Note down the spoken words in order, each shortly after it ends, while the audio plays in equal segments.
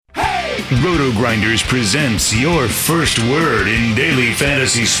Roto Grinders presents your first word in daily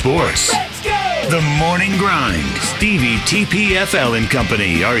fantasy sports. Let's go! The Morning Grind. Stevietpfl and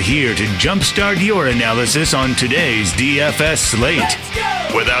Company are here to jumpstart your analysis on today's DFS slate. Let's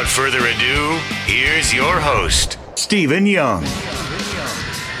go! Without further ado, here's your host, Stephen Young.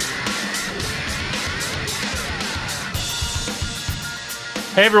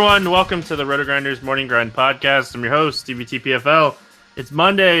 Hey everyone, welcome to the Roto Grinders Morning Grind Podcast. I'm your host, Stevietpfl. It's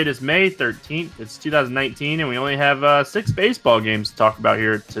Monday, it is May 13th, it's 2019, and we only have 6 baseball games to talk about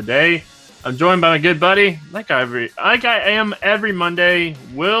here today. I'm joined by my good buddy, like I am every Monday,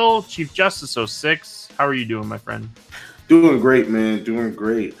 Will, ChiefJustice06. How are you doing, my friend? Doing great, man. Doing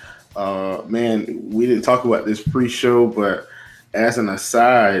great. Man, we didn't talk about this pre-show, but as an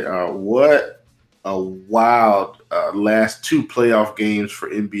aside, what a wild last 2 playoff games for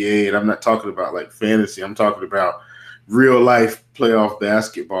NBA. And I'm not talking about like fantasy. I'm talking about real life playoff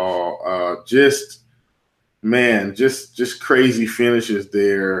basketball. Just crazy finishes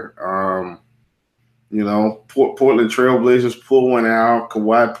there. Portland Trailblazers pull one out.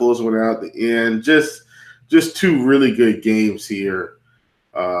 Kawhi pulls one out at the end. Just 2 really good games here.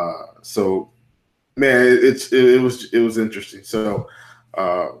 So man, it was interesting. So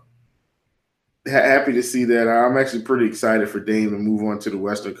happy to see that. I'm actually pretty excited for Dame to move on to the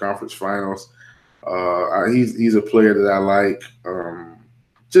Western Conference Finals. He's a player that I like.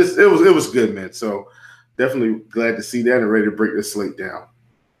 It was good, man. So definitely glad to see that and ready to break this slate down.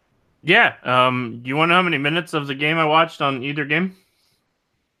 Yeah. You want to know how many minutes of the game I watched on either game?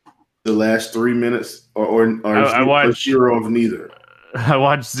 The last 3 minutes, or I watched 0 of neither. I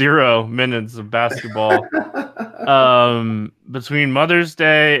watched 0 minutes of basketball between Mother's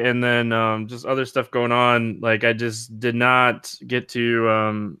Day and then just other stuff going on. Like I just did not get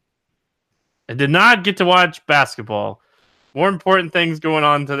to watch basketball. More important things going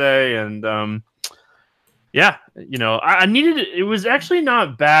on today, and I needed it. It was actually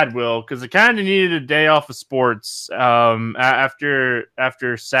not bad, Will, because I kind of needed a day off of sports after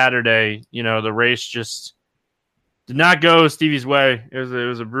Saturday. The race just did not go Stevie's way. It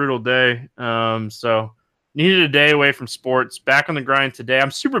was a brutal day. So needed a day away from sports. Back on the grind today.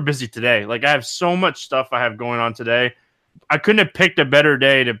 I'm super busy today. Like I have so much stuff I have going on today. I couldn't have picked a better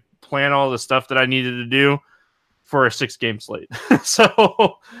day to plan all the stuff that I needed to do for a 6-game slate.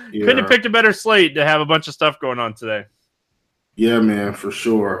 So couldn't have picked a better slate to have a bunch of stuff going on today. Yeah, man, for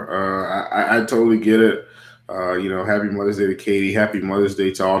sure. I totally get it. Happy Mother's Day to Katie. Happy Mother's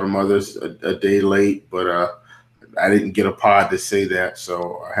Day to all the mothers a day late, but I didn't get a pod to say that.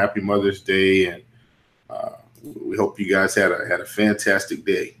 So happy Mother's Day, and we hope you guys had a fantastic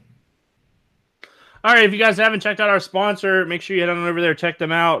day. All right, if you guys haven't checked out our sponsor, make sure you head on over there, check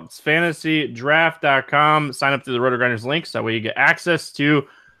them out. It's FantasyDraft.com. Sign up through the Roto Grinders links. That way you get access to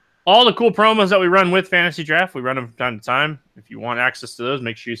all the cool promos that we run with Fantasy Draft. We run them from time to time. If you want access to those,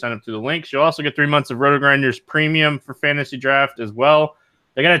 make sure you sign up through the links. You'll also get 3 months of Roto Grinders Premium for Fantasy Draft as well.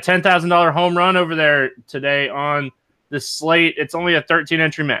 They got a $10,000 home run over there today on the slate. It's only a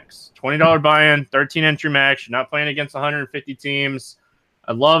 13-entry max. $20 buy-in, 13-entry max. You're not playing against 150 teams.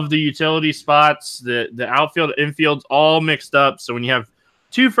 I love the utility spots, the outfield, infield's all mixed up. So when you have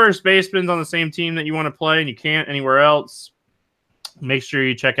 2 first basemen on the same team that you want to play and you can't anywhere else, make sure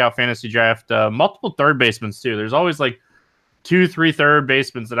you check out Fantasy Draft. Multiple third basemen too. There's always like 2-3 third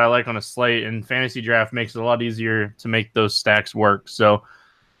basemen that I like on a slate, and Fantasy Draft makes it a lot easier to make those stacks work. So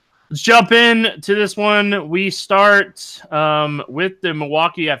let's jump in to this one. We start with the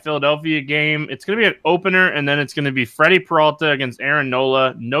Milwaukee at Philadelphia game. It's going to be an opener, and then it's going to be Freddie Peralta against Aaron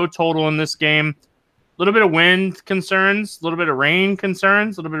Nola. No total in this game. A little bit of wind concerns, a little bit of rain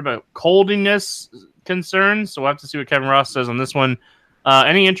concerns, a little bit about coldiness concerns. So we'll have to see what Kevin Ross says on this one.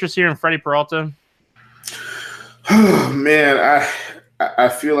 Any interest here in Freddie Peralta? Man, I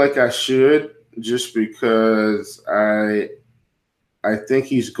feel like I should, just because I think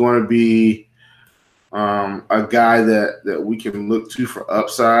he's going to be a guy that we can look to for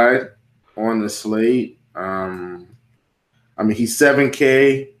upside on the slate. He's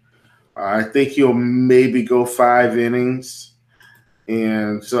 7K. I think he'll maybe go 5 innings.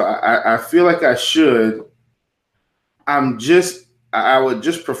 And so I feel like I should. I would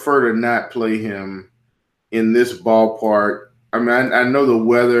just prefer to not play him in this ballpark. I know the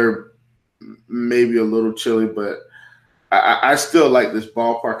weather may be a little chilly, but I still like this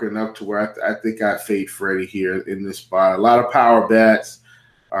ballpark enough to where I think I'd fade Freddie here in this spot. A lot of power bats,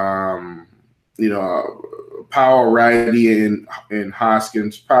 power righty in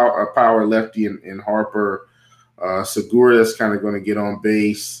Hoskins, power lefty in Harper. Segura's kind of going to get on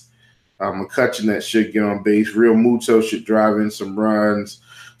base. McCutchen that should get on base. Real Muto should drive in some runs.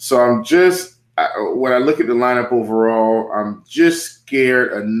 So I'm just when I look at the lineup overall, I'm just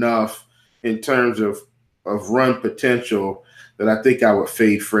scared enough in terms of run potential that I think I would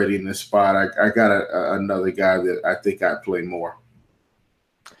fade Freddie in this spot. I got another guy that I think I'd play more.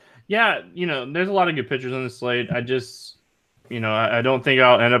 Yeah, there's a lot of good pitchers on the slate. I just, I don't think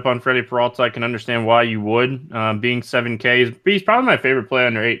I'll end up on Freddie Peralta. I can understand why you would. Being 7K, he's probably my favorite play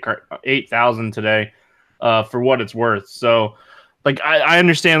under 8,000 today, for what it's worth. So, I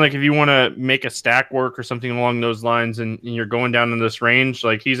understand, if you want to make a stack work or something along those lines, and you're going down in this range,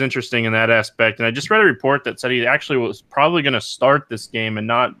 he's interesting in that aspect. And I just read a report that said he actually was probably going to start this game and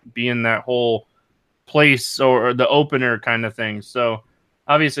not be in that whole place or the opener kind of thing. So,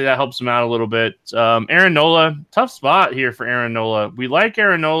 obviously, that helps him out a little bit. Aaron Nola, tough spot here for Aaron Nola. We like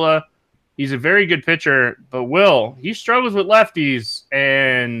Aaron Nola. He's a very good pitcher, but he struggles with lefties,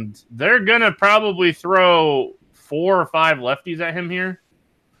 and they're going to probably throw 4 or 5 lefties at him here.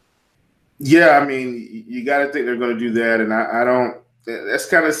 Yeah, I mean, you got to think they're going to do that, and I don't – that's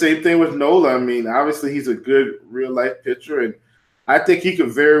kind of the same thing with Nola. I mean, obviously, he's a good real-life pitcher, and I think he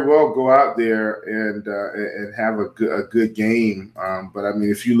could very well go out there and have a good game. But I mean,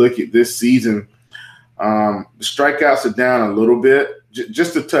 if you look at this season, the strikeouts are down a little bit,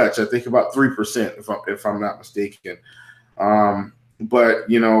 just a touch. I think about 3%, if I'm not mistaken. But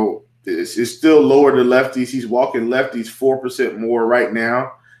it's still lower to lefties. He's walking lefties 4% more right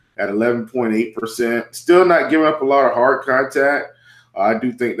now at 11.8%. Still not giving up a lot of hard contact. I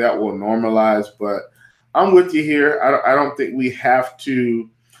do think that will normalize, but I'm with you here. I don't think we have to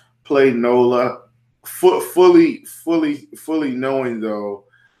play Nola fully knowing, though,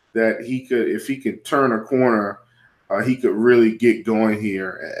 that he could, if he could turn a corner, he could really get going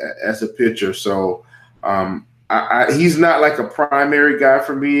here as a pitcher. So he's not like a primary guy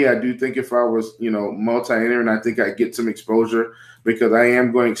for me. I do think if I was, multi-entering, I think I'd get some exposure because I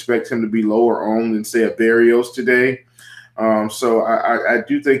am going to expect him to be lower owned than, say, a Berrios today. So I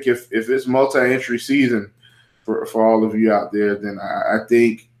do think if it's multi-entry season for all of you out there, then I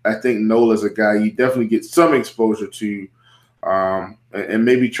think Nola's a guy you definitely get some exposure to, and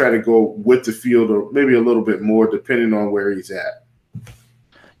maybe try to go with the field or maybe a little bit more depending on where he's at.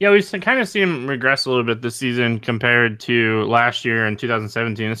 Yeah, we've kind of seen him regress a little bit this season compared to last year in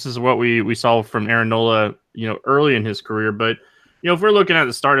 2017. This is what we saw from Aaron Nola, early in his career, but if we're looking at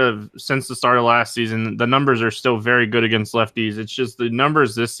since the start of last season, the numbers are still very good against lefties. It's just the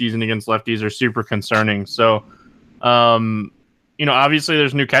numbers this season against lefties are super concerning. So, obviously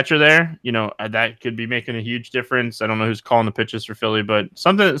there's a new catcher there. That could be making a huge difference. I don't know who's calling the pitches for Philly, but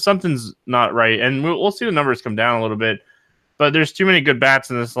something's not right. And we'll see the numbers come down a little bit. But there's too many good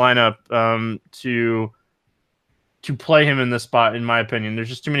bats in this lineup to play him in this spot, in my opinion. There's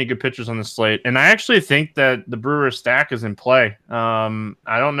just too many good pitchers on the slate. And I actually think that the Brewers stack is in play. I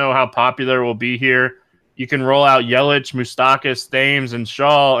don't know how popular it will be here. You can roll out Yelich, Moustakas, Thames, and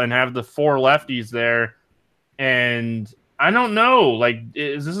Shaw and have the 4 lefties there. And I don't know.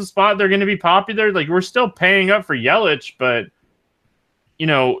 Is this a spot they're going to be popular? We're still paying up for Yelich, but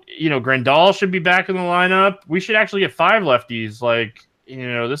Grandal should be back in the lineup. We should actually get 5 lefties.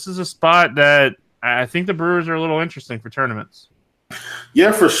 This is a spot that I think the Brewers are a little interesting for tournaments.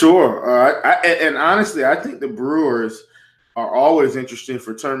 Yeah, for sure. And honestly, I think the Brewers are always interesting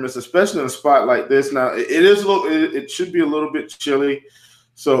for tournaments, especially in a spot like this. Now, it should be a little bit chilly,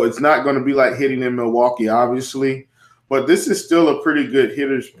 so it's not going to be like hitting in Milwaukee, obviously. But this is still a pretty good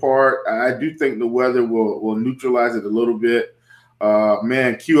hitter's part. I do think the weather will neutralize it a little bit.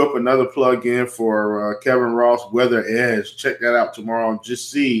 Queue up another plug-in for Kevin Ross Weather Edge. Check that out tomorrow and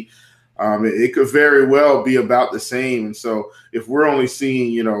just see. It could very well be about the same. And so if we're only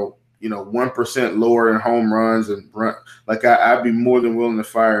seeing, 1% lower in home runs and I'd be more than willing to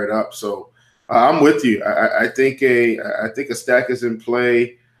fire it up. So I'm with you. I think a stack is in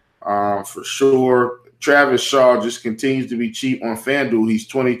play for sure. Travis Shaw just continues to be cheap on FanDuel. He's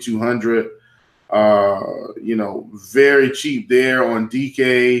 2,200. Very cheap there on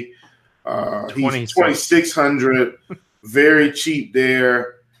DK. He's 2,600. Very cheap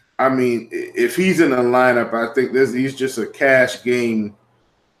there. I mean, if he's in the lineup, I think he's just a cash game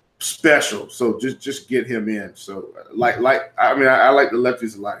special. So just get him in. So I like the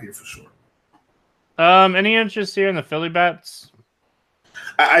lefties a lot here for sure. Any interest here in the Philly bats?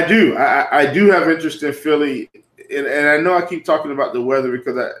 I do. I do have interest in Philly, and I know I keep talking about the weather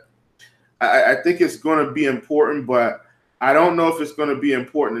because I think it's going to be important, but I don't know if it's going to be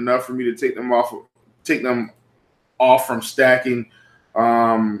important enough for me to take them off from stacking.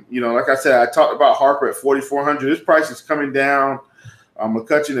 Like I said, I talked about Harper at 4,400. His price is coming down.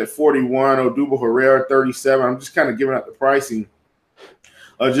 McCutchen at 41, Odubel Herrera 37. I'm just kind of giving out the pricing.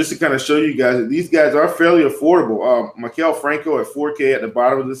 just to kind of show you guys that these guys are fairly affordable. Maikel Franco at 4K at the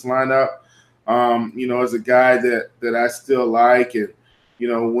bottom of this lineup, is a guy that I still like. And,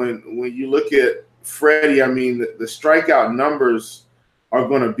 when you look at Freddie, I mean, the strikeout numbers are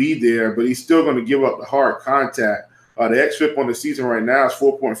going to be there, but he's still going to give up the hard contact. The xFIP on the season right now is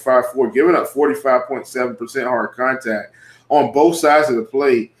 4.54, giving up 45.7% hard contact on both sides of the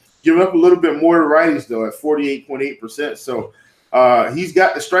plate, giving up a little bit more to righties, though, at 48.8%. So he's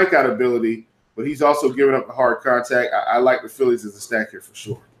got the strikeout ability, but he's also giving up the hard contact. I like the Phillies as a stack here for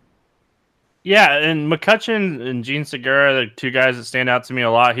sure. Yeah, and McCutchen and Gene Segura, the two guys that stand out to me a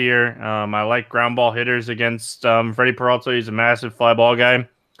lot here. I like ground ball hitters against Freddie Peralta. He's a massive fly ball guy.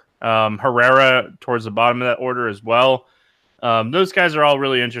 Herrera towards the bottom of that order as well. Those guys are all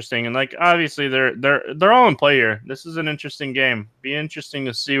really interesting, and obviously they're all in play here. This is an interesting game. Be interesting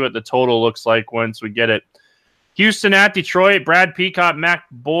to see what the total looks like once we get it. Houston at Detroit. Brad Peacock, Matt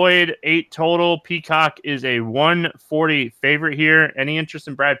Boyd, 8 total. Peacock is a 140 favorite here. Any interest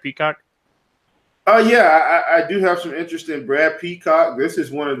in Brad Peacock? I do have some interest in Brad Peacock. This is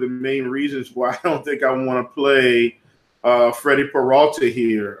one of the main reasons why I don't think I want to play Freddie Peralta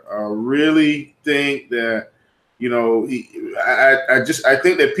here. Really think that, I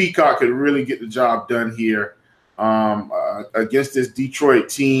think that Peacock could really get the job done here against this Detroit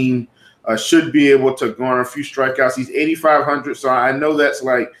team. Should be able to garner a few strikeouts. He's 8,500, so I know that's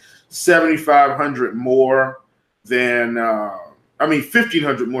like 7,500 more than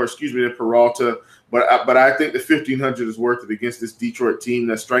 1,500 more, than Peralta. But I think the 1,500 is worth it against this Detroit team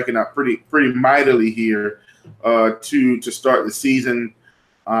that's striking out pretty mightily here to start the season.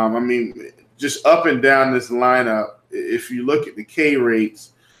 Just up and down this lineup, if you look at the K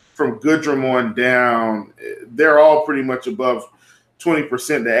rates from Goodrum on down, they're all pretty much above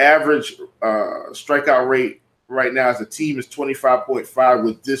 20%. The average strikeout rate right now as a team is 25.5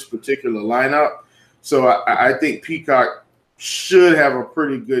 with this particular lineup. So I think Peacock should have a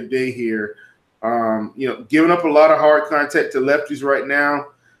pretty good day here. Giving up a lot of hard contact to lefties right now.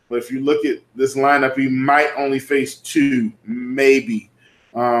 But if you look at this lineup, he might only face 2, maybe.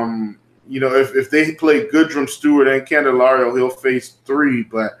 If they play Goodrum, Stewart, and Candelario, he'll face 3.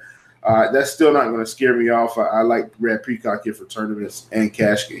 But that's still not going to scare me off. I like Brad Peacock here for tournaments and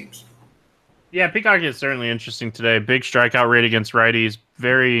cash games. Yeah, Peacock is certainly interesting today. Big strikeout rate against righties.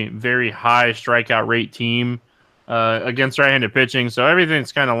 Very, very high strikeout rate team against right-handed pitching. So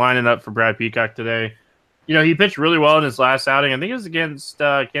everything's kind of lining up for Brad Peacock today. He pitched really well in his last outing. I think it was against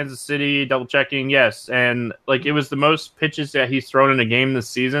Kansas City, double checking. Yes. And it was the most pitches that he's thrown in a game this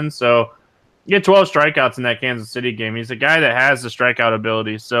season. So you get 12 strikeouts in that Kansas City game. He's a guy that has the strikeout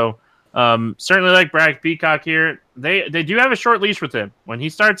ability. So certainly like Brad Peacock here. They do have a short leash with him. When he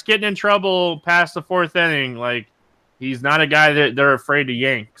starts getting in trouble past the 4th inning, he's not a guy that they're afraid to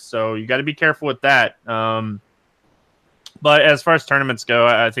yank. So you got to be careful with that. But as far as tournaments go,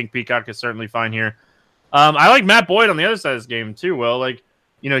 I think Peacock is certainly fine here. I like Matt Boyd on the other side of this game too, Will.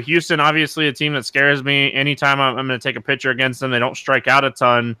 Houston, obviously a team that scares me. Anytime I'm going to take a pitcher against them, they don't strike out a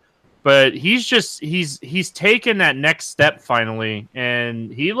ton. But he's taken that next step finally,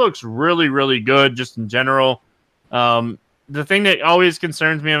 and he looks really, really good just in general. The thing that always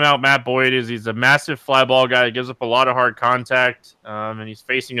concerns me about Matt Boyd is he's a massive fly ball guy. He gives up a lot of hard contact, and he's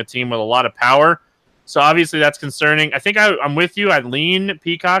facing a team with a lot of power. So obviously that's concerning. I think I'm with you. I'd lean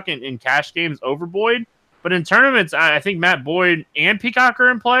Peacock in cash games over Boyd. But in tournaments, I think Matt Boyd and Peacock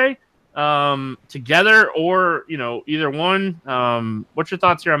are in play together or, either one. What's your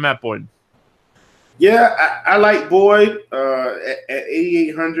thoughts here on Matt Boyd? Yeah, I like Boyd at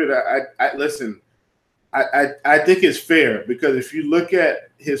 8,800. Listen, I think it's fair because if you look at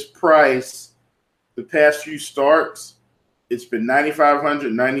his price the past few starts, it's been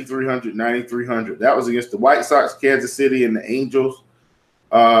 9,500, 9,300, 9,300. That was against the White Sox, Kansas City, and the Angels.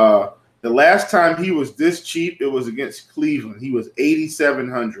 The last time he was this cheap, it was against Cleveland. He was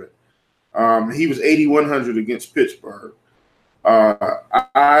 8,700. He was 8,100 against Pittsburgh.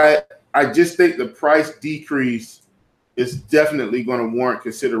 I just think the price decrease is definitely going to warrant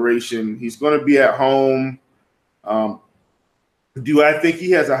consideration. He's going to be at home. Do I think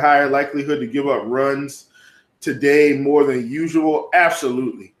he has a higher likelihood to give up runs today more than usual?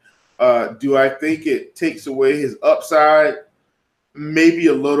 Absolutely. Do I think it takes away his upside? Maybe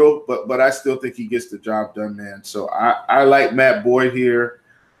a little, but I still think he gets the job done, man. So I like Matt Boyd here.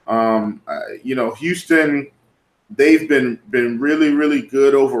 Houston, they've been really, really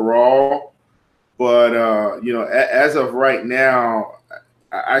good overall. But, as of right now,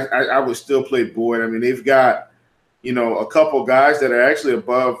 I would still play Boyd. I mean, they've got, a couple guys that are actually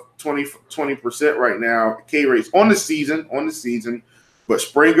above 20% right now, K rates on the season. But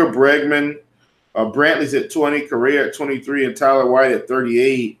Springer, Bregman, Brantley's at 20, Correa at 23, and Tyler White at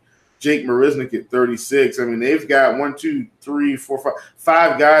 38. Jake Marisnick at 36. I mean, they've got 5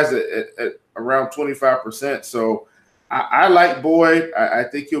 guys at around 25%. So I like Boyd. I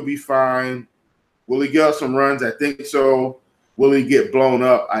think he'll be fine. Will he get up some runs? I think so. Will he get blown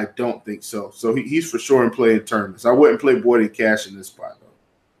up? I don't think so. So he's for sure in play in tournaments. I wouldn't play Boyd in cash in this spot, though.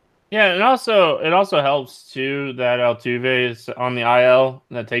 Yeah, and it also helps, too, that Altuve is on the IL.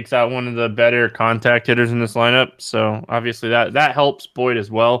 That takes out one of the better contact hitters in this lineup. So, obviously, that helps Boyd as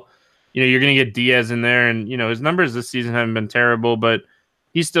well. You're going to get Diaz in there, and, his numbers this season haven't been terrible, but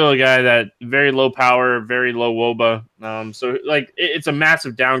he's still a guy that very low power, very low WOBA. So, it's a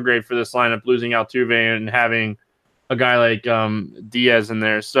massive downgrade for this lineup, losing Altuve and having a guy like Diaz in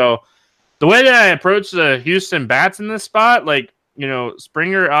there. So, the way that I approach the Houston bats in this spot,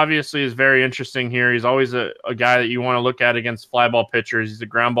 Springer obviously is very interesting here. He's always a guy that you want to look at against fly ball pitchers. He's a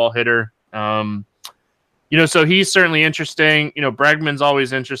ground ball hitter. So he's certainly interesting. Bregman's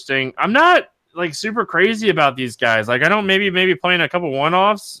always interesting. I'm not super crazy about these guys. I don't maybe playing a couple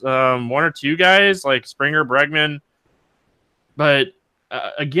one-offs, 1 or 2 guys like Springer, Bregman. But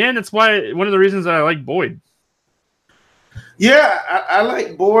again, it's one of the reasons that I like Boyd. Yeah, I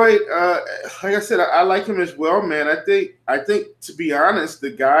like Boyd. Like I said, I like him as well, man. I think to be honest, the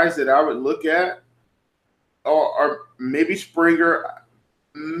guys that I would look at are maybe Springer,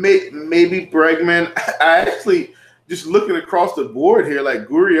 maybe Bregman. I actually just looking across the board here, like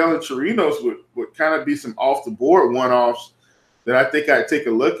Gurriel and Chirinos would kind of be some off the board one-offs that I think I'd take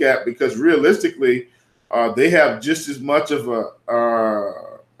a look at, because realistically, they have just as much of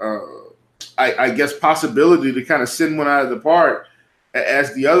I guess possibility to kind of send one out of the park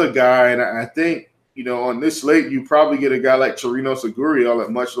as the other guy. And I think, on this slate, you probably get a guy like Chirinos or Gurriel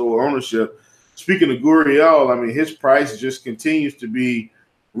at much lower ownership. Speaking of Gurriel, I mean, his price just continues to be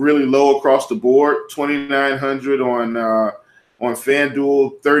really low across the board. 2,900 on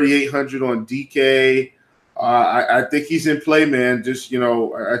FanDuel, 3,800 on DK. I think he's in play, man. Just,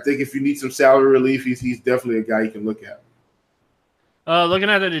 I think if you need some salary relief, he's definitely a guy you can look at. Looking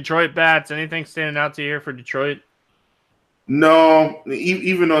at the Detroit bats, anything standing out to you here for Detroit? No,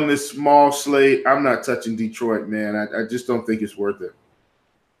 even on this small slate, I'm not touching Detroit, man. I just don't think it's worth it.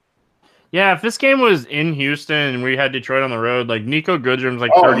 Yeah, if this game was in Houston and we had Detroit on the road, Nico Goodrum's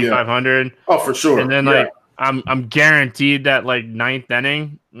 3,500. Yeah. Oh, for sure. And then I'm guaranteed that ninth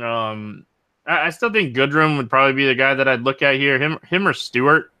inning. I still think Goodrum would probably be the guy that I'd look at here. Him or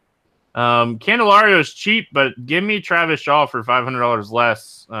Stewart. Candelario is cheap, but give me Travis Shaw for $500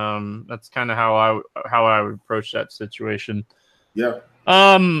 less. That's kind of how I would approach that situation. Yeah.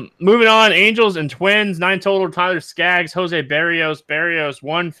 Moving on, Angels and Twins, 9 total. Tyler Skaggs, Jose Barrios,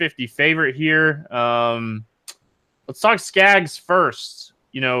 150 favorite here. Let's talk Skaggs first.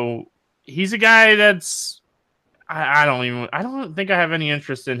 He's a guy that's I don't think I have any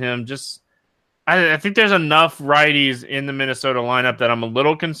interest in him. I think there's enough righties in the Minnesota lineup that I'm a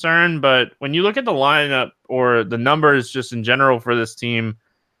little concerned, but when you look at the lineup or the numbers just in general for this team,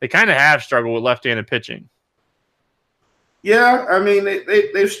 they kind of have struggled with left-handed pitching. Yeah, I mean,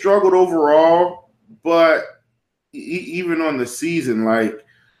 they've struggled overall, but even on the season,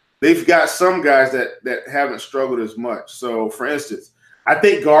 they've got some guys that haven't struggled as much. So, for instance, I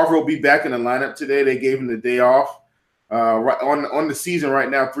think Garver will be back in the lineup today. They gave him the day off. Right on the season right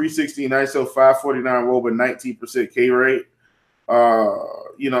now, 316 ISO, 549 WOBA, 19% K rate.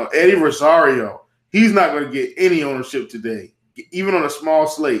 Eddie Rosario, he's not going to get any ownership today, even on a small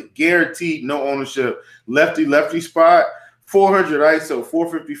slate. Guaranteed no ownership. Lefty spot, 400 ISO,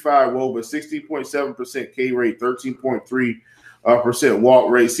 455 WOBA, 16.7% K rate, 13.3%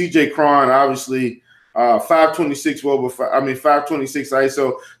 walk rate. CJ Cron, obviously, 526 WOBA, 526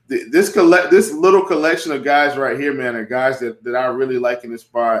 ISO. This little collection of guys right here, man, are guys that I really like in this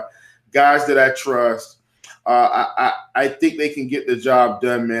spot, guys that I trust. I think they can get the job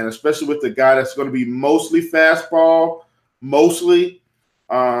done, man, especially with the guy that's going to be mostly fastball, mostly.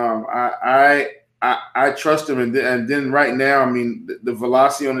 I trust him, and then right now, I mean, the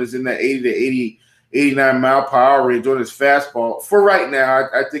velocity on is in that 80 to 89 mile per hour range on his fastball. For right now,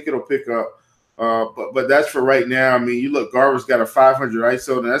 I think it'll pick up. But that's for right now. I mean, you look, Garver's got a 500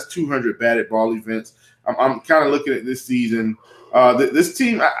 ISO, and that's 200 batted ball events. I'm kind of looking at this season. This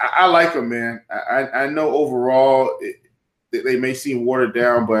team, I like them, man. I know overall they may seem watered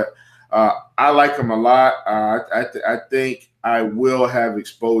down, but I like them a lot. I think I will have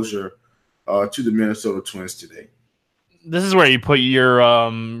exposure to the Minnesota Twins today. This is where you put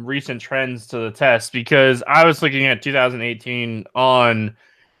your recent trends to the test, because I was looking at 2018 on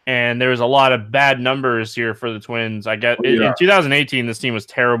And there was a lot of bad numbers here for the Twins. I get in 2018, this team was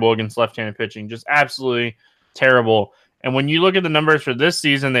terrible against left-handed pitching, just absolutely terrible. And when you look at the numbers for this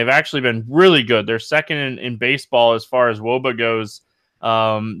season, they've actually been really good. They're second in baseball as far as WOBA goes.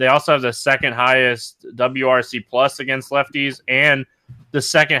 They also have the second highest WRC plus against lefties and the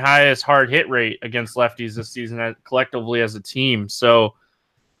second highest hard hit rate against lefties this season collectively as a team. So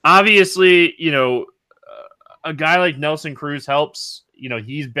obviously, a guy like Nelson Cruz helps.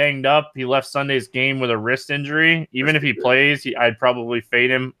 He's banged up. He left Sunday's game with a wrist injury. Even if he plays, I'd probably fade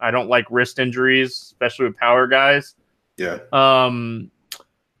him. I don't like wrist injuries, especially with power guys. Yeah.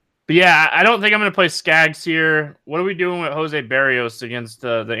 But yeah, I don't think I'm going to play Skaggs here. What are we doing with Jose Barrios against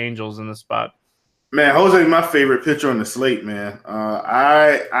the Angels in this spot? Man, Jose's my favorite pitcher on the slate, man.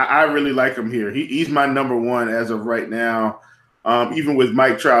 I really like him here. He's my number one as of right now. Even with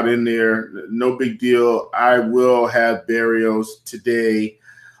Mike Trout in there, no big deal. I will have Barrios today.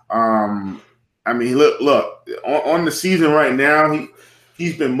 Look on the season right now,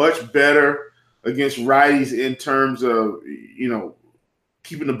 he's been much better against righties in terms of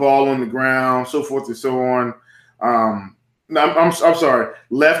keeping the ball on the ground, so forth and so on. I'm sorry,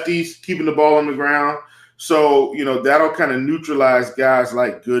 lefties keeping the ball on the ground. So that'll kind of neutralize guys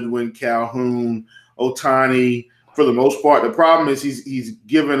like Goodwin, Calhoun, Ohtani. For the most part, the problem is he's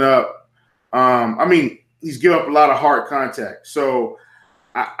given up. He's given up a lot of hard contact. So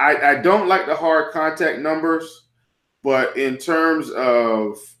I don't like the hard contact numbers, but in terms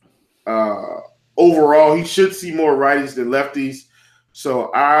of overall, he should see more righties than lefties. So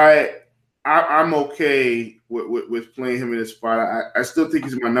I'm okay with playing him in this spot. I still think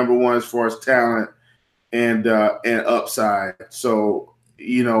he's my number one as far as talent and upside. So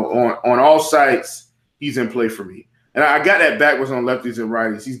on all sites, he's in play for me. And I got that backwards on lefties and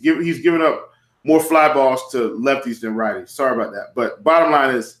righties. He's given up more fly balls to lefties than righties. Sorry about that. But bottom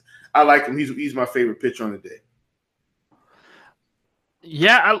line is, I like him. He's my favorite pitcher on the day.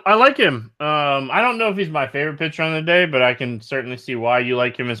 Yeah, I like him. I don't know if he's my favorite pitcher on the day, but I can certainly see why you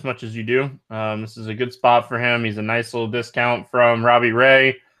like him as much as you do. This is a good spot for him. He's a nice little discount from Robbie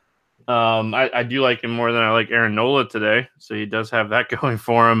Ray. I do like him more than I like Aaron Nola today, so he does have that going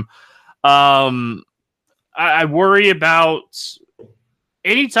for him. I worry about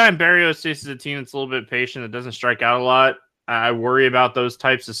anytime Barrios faces a team that's a little bit patient, that doesn't strike out a lot. I worry about those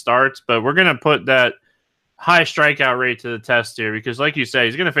types of starts, but we're going to put that high strikeout rate to the test here because, like you say,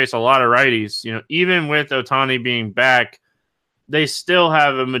 he's going to face a lot of righties. Even with Ohtani being back, they still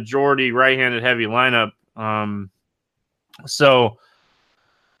have a majority right-handed heavy lineup. I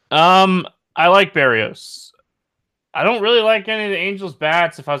like Barrios. I don't really like any of the Angels'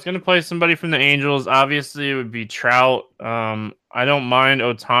 bats. If I was going to play somebody from the Angels, obviously it would be Trout. I don't mind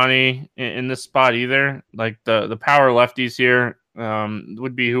Ohtani in this spot either. Like the power lefties here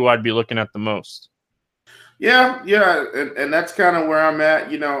would be who I'd be looking at the most. Yeah, and that's kind of where I'm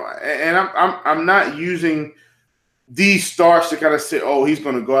at. And I'm not using these starts to kind of say, oh, he's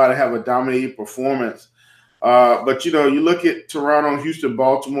going to go out and have a dominating performance. But you look at Toronto, Houston,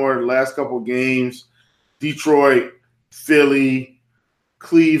 Baltimore, the last couple of games, Detroit, Philly,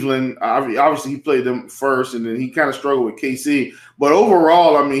 Cleveland. Obviously, he played them first, and then he kind of struggled with KC. But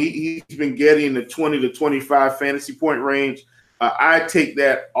overall, he's been getting the 20 to 25 fantasy point range. I take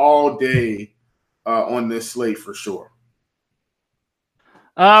that all day on this slate for sure.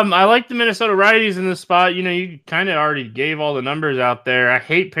 I like the Minnesota righties in this spot. You kind of already gave all the numbers out there. I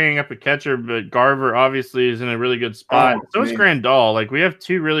hate paying up a catcher, but Garver obviously is in a really good spot. So is Grandal. Like, we have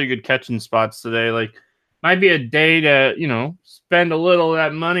two really good catching spots today. Like, might be a day to, spend a little of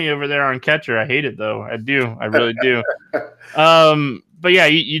that money over there on catcher. I hate it, though. I do. I really do. But, yeah,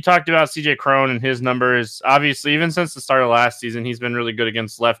 you talked about CJ Cron and his numbers. Obviously, even since the start of last season, he's been really good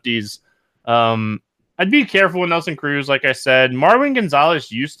against lefties. I'd be careful with Nelson Cruz, like I said. Marwin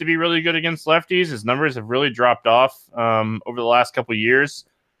Gonzalez used to be really good against lefties. His numbers have really dropped off over the last couple of years.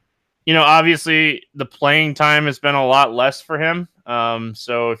 Obviously, the playing time has been a lot less for him.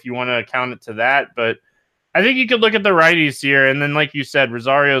 So if you want to count it to that, but I think you could look at the righties here. And then, like you said,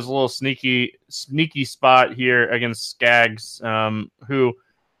 Rosario's a little sneaky spot here against Skaggs, who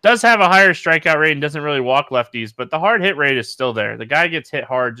does have a higher strikeout rate and doesn't really walk lefties, but the hard hit rate is still there. The guy gets hit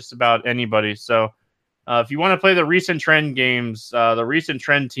hard just about anybody. So if you want to play the recent trend games, the recent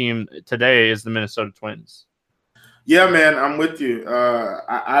trend team today is the Minnesota Twins. Yeah, man, I'm with you.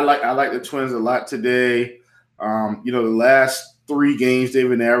 I like the Twins a lot today. The last 3 games they've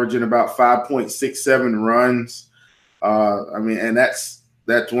been averaging about 5.67 runs. And that's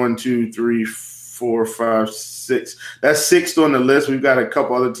 1, 2, 3, 4, 5, 6. That's sixth on the list. We've got a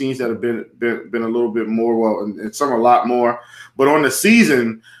couple other teams that have been a little bit more, well, and some a lot more. But on the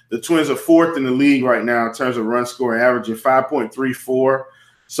season, the Twins are fourth in the league right now in terms of run scoring, averaging 5.34.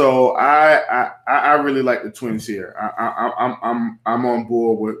 So I really like the Twins here. I'm on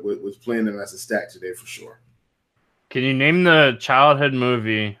board with playing them as a stack today for sure. Can you name the childhood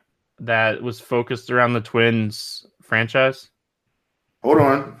movie that was focused around the Twins franchise? Hold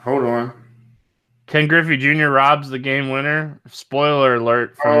on. Ken Griffey Jr. robs the game winner. Spoiler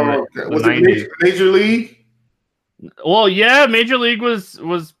alert from the was 90s. It Major League? Well, yeah, Major League was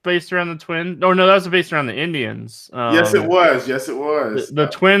based around the Twins. Oh, no, that was based around the Indians. Yes, it was. The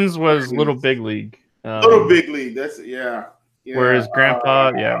Twins was Little Big League. Little Big League. That's yeah. Where his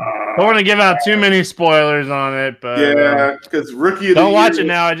grandpa, don't want to give out too many spoilers on it, but because Rookie of the Year. Don't watch it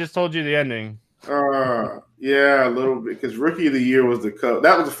now. I just told you the ending. Yeah, a little bit because Rookie of the Year was the Cubs.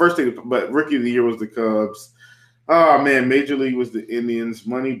 That was the first thing, but Rookie of the Year was the Cubs. Oh man, Major League was the Indians.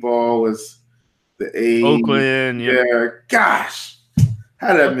 Moneyball was the A's. Oakland. Yeah. Gosh,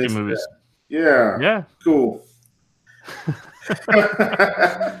 how did I miss movies. that? Yeah. Cool.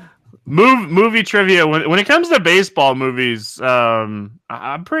 Movie trivia. When it comes to baseball movies,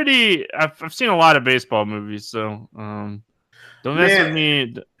 I've seen a lot of baseball movies, so don't mess with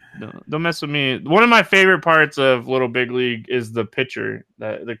me. Don't mess with me. One of my favorite parts of Little Big League is the pitcher,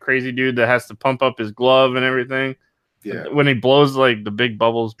 the crazy dude that has to pump up his glove and everything. Yeah, when he blows like the big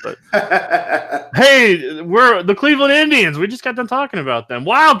bubbles. But hey, we're the Cleveland Indians. We just got done talking about them.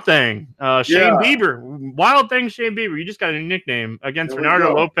 Wild Thing, Shane Bieber. Wild Thing, Shane Bieber. You just got a nickname against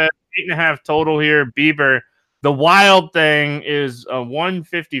Fernando Lopez. 8.5 total here. Bieber. The Wild Thing is a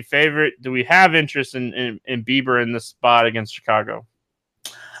 150 favorite. Do we have interest in Bieber in this spot against Chicago?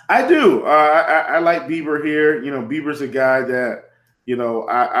 I do. I like Bieber here. You know, Bieber's a guy that, you know,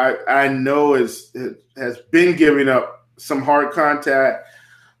 I know has been giving up some hard contact,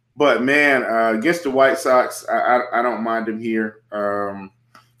 but man, against the White Sox, I don't mind him here.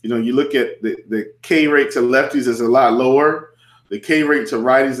 You know, you look at the K rate to lefties is a lot lower. The K rate to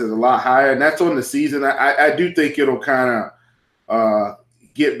righties is a lot higher, and that's on the season. I do think it'll kind of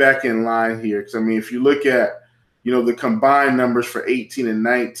get back in line here. Because, I mean, if you look at, you know, the combined numbers for 18 and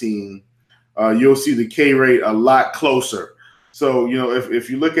 19, you'll see the K rate a lot closer. So, you know, if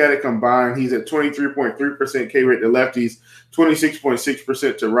you look at it combined, he's at 23.3% K rate to lefties,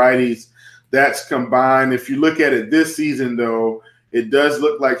 26.6% to righties. That's combined. If you look at it this season, though, it does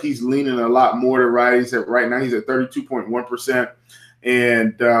look like he's leaning a lot more to righties. Right now, he's at 32.1%.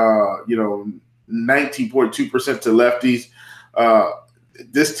 And, you know, 19.2% to lefties.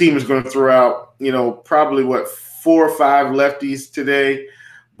 This team is going to throw out, you know, probably 4 or 5 lefties today,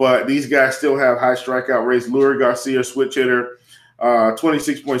 but these guys still have high strikeout rates. Lurie Garcia, switch hitter,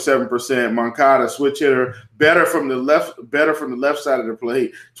 26.7%. Moncada, switch hitter, better from the left side of the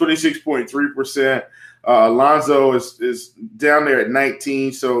plate, 26.3%. Alonso is down there at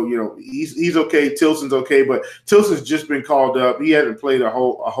 19, so you know he's okay. Tilson's okay, but Tilson's just been called up. He hasn't played a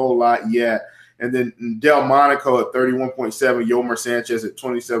whole lot yet. And then Delmonico at 31.7, Yomer Sanchez at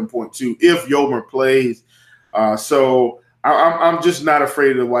 27.2 if Yomer plays. So I'm just not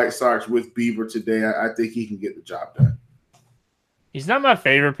afraid of the White Sox with Bieber today. I think he can get the job done. He's not my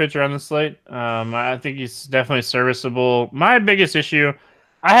favorite pitcher on the slate. I think he's definitely serviceable. My biggest issue,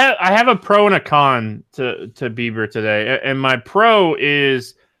 I have a pro and a con to Bieber today. And my pro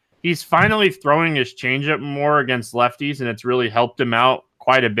is he's finally throwing his changeup more against lefties, and it's really helped him out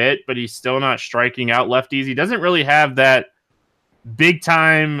quite a bit, but he's still not striking out lefties. He doesn't really have that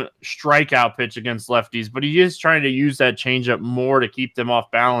big-time strikeout pitch against lefties, but he is trying to use that changeup more to keep them off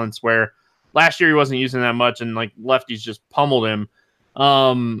balance, where last year he wasn't using that much, and like lefties just pummeled him.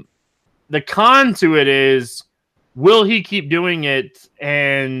 The con to it is, will he keep doing it?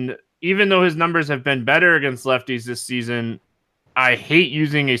 And even though his numbers have been better against lefties this season, I hate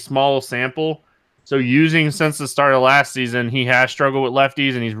using a small sample. So using since the start of last season, he has struggled with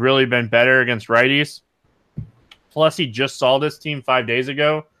lefties, and he's really been better against righties. Plus, he just saw this team 5 days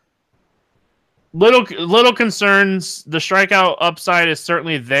ago. Little concerns. The strikeout upside is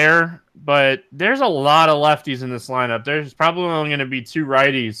certainly there, but there's a lot of lefties in this lineup. There's probably only going to be 2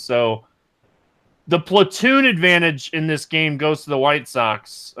 righties. So the platoon advantage in this game goes to the White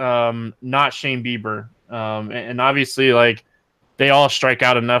Sox, not Shane Bieber. And obviously, like, they all strike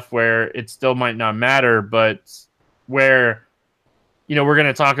out enough where it still might not matter, but where, you know, we're going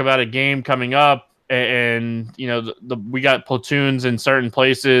to talk about a game coming up, and you know, we got platoons in certain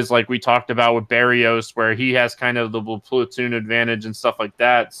places, like we talked about with Barrios, where he has kind of the platoon advantage and stuff like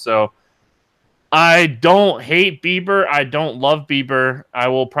that. So I don't hate Bieber. I don't love Bieber. I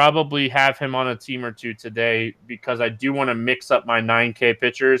will probably have him on a team or two today because I do want to mix up my 9K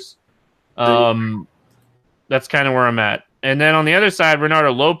pitchers. That's kind of where I'm at. And then on the other side,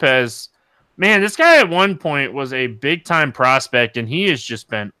 Renato Lopez, man, this guy at one point was a big-time prospect, and he has just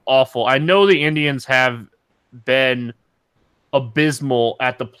been awful. I know the Indians have been abysmal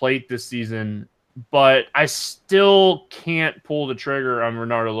at the plate this season, but I still can't pull the trigger on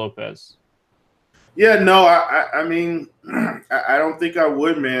Renato Lopez. Yeah, no, I mean, I don't think I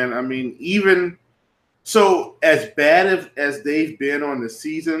would, man. I mean, even so, as bad as they've been on the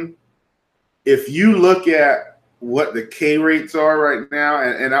season, if you look at what the K rates are right now,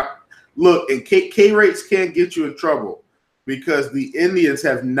 and K rates can't get you in trouble because the Indians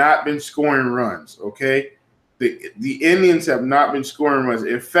have not been scoring runs. Okay, the Indians have not been scoring runs.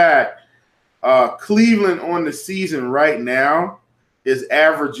 In fact, Cleveland on the season right now is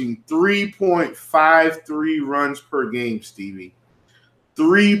averaging 3.53 runs per game, Stevie.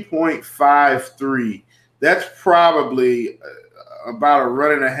 3.53. That's probably about a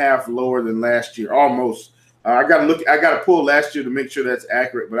run and a half lower than last year, almost. I got to pull last year to make sure that's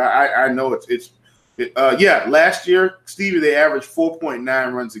accurate, but I know it's last year, Stevie, they averaged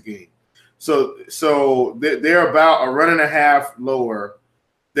 4.9 runs a game. So they're about a run and a half lower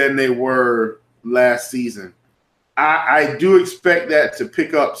than they were last season. I do expect that to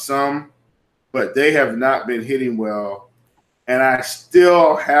pick up some, but they have not been hitting well. And I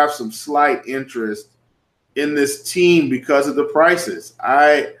still have some slight interest in this team because of the prices.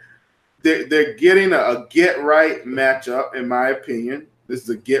 They're getting a get-right matchup, in my opinion. This is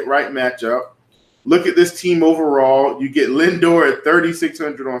a get-right matchup. Look at this team overall. You get Lindor at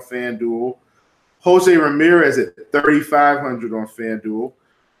 3,600 on FanDuel. Jose Ramirez at 3,500 on FanDuel.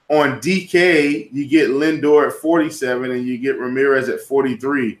 On DK, you get Lindor at 47 and you get Ramirez at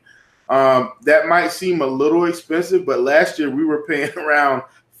 43. That might seem a little expensive, but last year we were paying around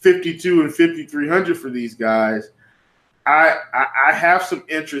 52 and 5,300 for these guys. I have some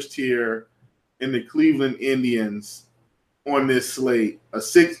interest here in the Cleveland Indians on this slate. A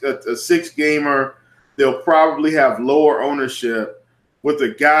six gamer. They'll probably have lower ownership with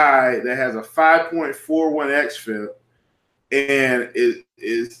a guy that has a 5.41 xFIP and is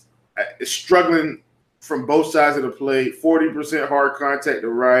struggling from both sides of the plate. 40% hard contact to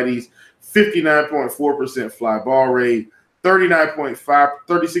righties, 59.4% fly ball rate,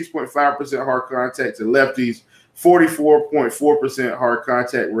 36.5% hard contact to lefties, 44.4% hard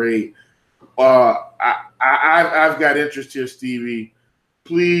contact rate. I've got interest here, Stevie.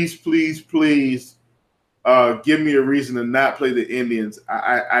 Please, please, please give me a reason to not play the Indians.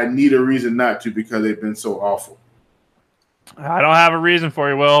 I need a reason not to because they've been so awful. I don't have a reason for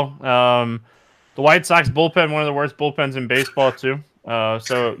you, Will. The White Sox bullpen, one of the worst bullpens in baseball, too.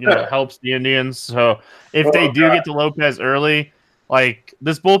 So, it helps the Indians. So, if they do get to Lopez early, like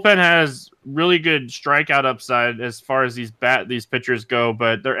this bullpen has really good strikeout upside as far as these pitchers go,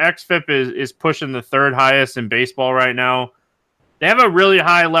 but their xFIP is pushing the third highest in baseball right now. They have a really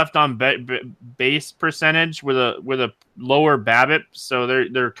high left on base percentage with a lower BABIP, so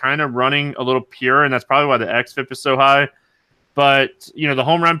they're kind of running a little pure, and that's probably why the xFIP is so high. But the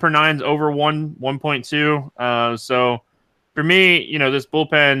home run per nine is over 1.2. So for me, this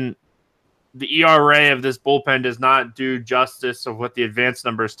bullpen, the ERA of this bullpen does not do justice of what the advanced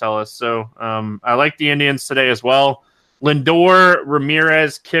numbers tell us. So I like the Indians today as well. Lindor,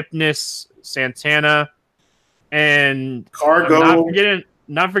 Ramirez, Kipnis, Santana, and Cargo.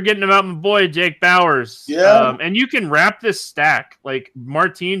 Not forgetting about my boy Jake Bauers. Yeah. And you can wrap this stack like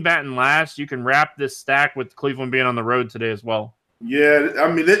Martin batting last. You can wrap this stack with Cleveland being on the road today as well. Yeah,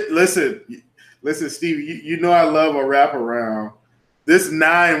 I mean, listen, Steve. You know I love a wraparound. This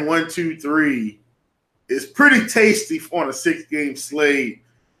 9-1-2-3 is pretty tasty on a 6-game slate.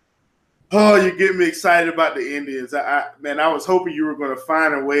 Oh, you get me excited about the Indians. I was hoping you were going to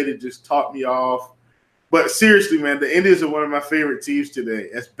find a way to just talk me off. But seriously, man, the Indians are one of my favorite teams today.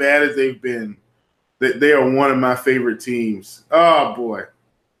 As bad as they've been, they are one of my favorite teams. Oh boy,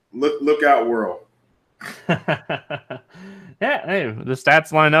 look out, world. Yeah, hey, the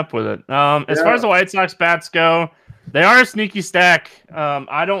stats line up with it. As far as the White Sox bats go, they are a sneaky stack.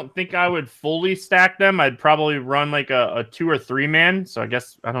 I don't think I would fully stack them. I'd probably run like a 2 or 3 man. So I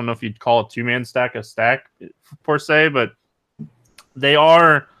guess I don't know if you'd call a 2-man stack a stack per se, but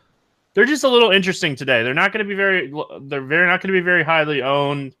they're just a little interesting today. They're not going to be very highly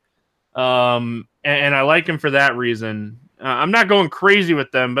owned. And I like them for that reason. I'm not going crazy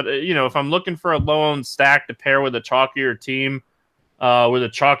with them, but if I'm looking for a low-owned stack to pair with a chalkier team, with a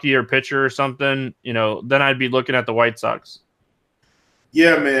chalkier pitcher or something, then I'd be looking at the White Sox.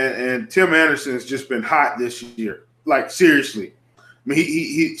 Yeah, man. And Tim Anderson has just been hot this year. Like, seriously. I mean,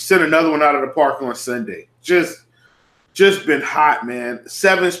 he sent another one out of the park on Sunday. Just been hot, man.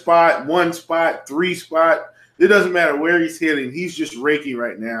 7 spot, 1 spot, 3 spot. It doesn't matter where he's hitting. He's just raking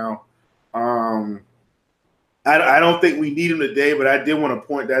right now. I don't think we need him today, but I did want to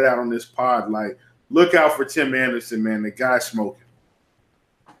point that out on this pod. Like, look out for Tim Anderson, man. The guy's smoking.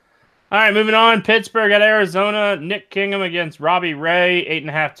 All right, moving on. Pittsburgh at Arizona. Nick Kingham against Robbie Ray.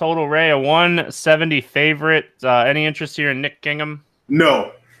 8.5 total. Ray, a 170 favorite. Any interest here in Nick Kingham?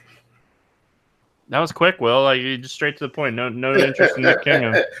 No. That was quick, Will. Like, you just straight to the point. No interest in Nick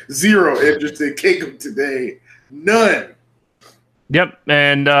Kingham. Zero interest in Kingham today. None. Yep,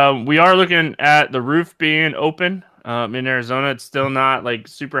 and we are looking at the roof being open in Arizona. It's still not like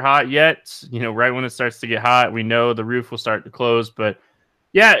super hot yet. You know, right when it starts to get hot, we know the roof will start to close. But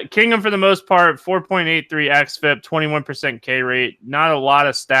yeah, Kingham for the most part, 4.83 xFIP, 21% K rate. Not a lot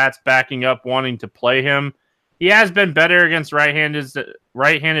of stats backing up wanting to play him. He has been better against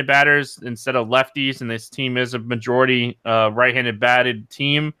right-handed batters instead of lefties, and this team is a majority right-handed batted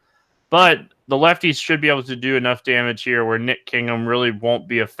team. But the lefties should be able to do enough damage here where Nick Kingham really won't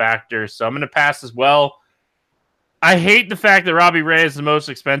be a factor. So I'm going to pass as well. I hate the fact that Robbie Ray is the most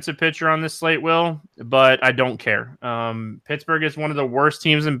expensive pitcher on this slate, Will, but I don't care. Pittsburgh is one of the worst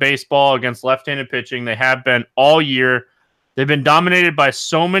teams in baseball against left-handed pitching. They have been all year. They've been dominated by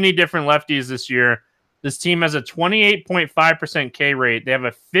so many different lefties this year. This team has a 28.5% K rate. They have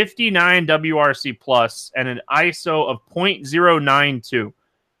a 59 WRC plus and an ISO of 0.092.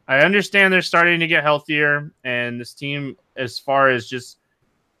 I understand they're starting to get healthier, and this team, as far as just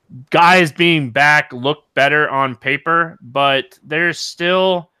guys being back, look better on paper, but there's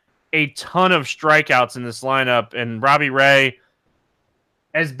still a ton of strikeouts in this lineup, and Robbie Ray,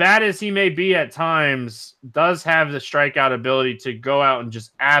 as bad as he may be at times, does have the strikeout ability to go out and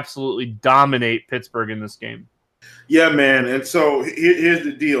just absolutely dominate Pittsburgh in this game. Yeah, man. And so here's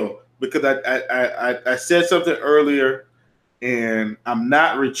the deal, because I said something earlier, and I'm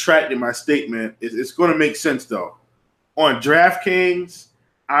not retracting my statement. It's going to make sense, though. On DraftKings,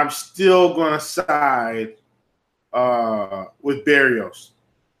 I'm still going to side with Berrios.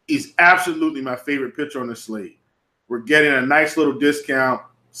 He's absolutely my favorite pitcher on the slate. We're getting a nice little discount,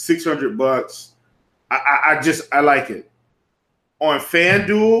 $600. I like it. On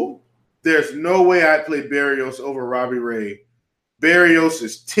FanDuel, there's no way I'd play Berrios over Robbie Ray. Berrios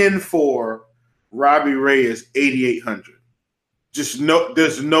is 10-4. Robbie Ray is 8,800.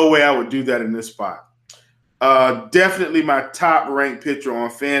 There's no way I would do that in this spot. Definitely my top ranked pitcher on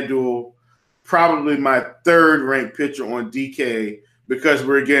FanDuel. Probably my third ranked pitcher on DK, because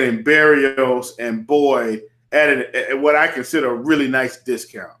we're getting Berrios and Boyd at what I consider a really nice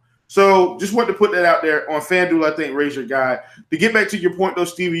discount. So just want to put that out there. On FanDuel, I think raise your guy. To get back to your point, though,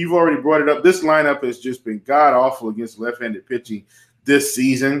 Stevie, you've already brought it up. This lineup has just been god-awful against left-handed pitching this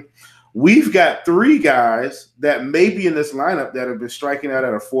season. We've got 3 guys that may be in this lineup that have been striking out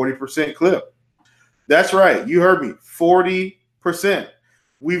at a 40% clip. That's right. You heard me. 40%.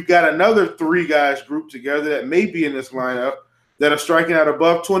 We've got another 3 guys grouped together that may be in this lineup that are striking out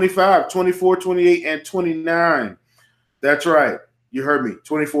above 25, 24, 28, and 29. That's right. You heard me.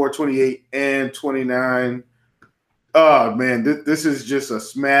 24, 28, and 29. Oh, man, this is just a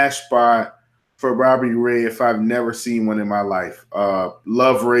smash spot for Robbie Ray if I've never seen one in my life.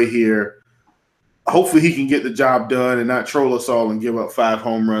 Love Ray here. Hopefully he can get the job done and not troll us all and give up 5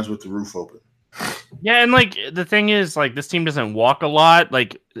 home runs with the roof open. Yeah, and like the thing is, like, this team doesn't walk a lot.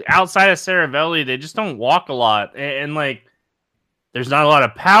 Like, outside of Saravelli, they just don't walk a lot. And like, there's not a lot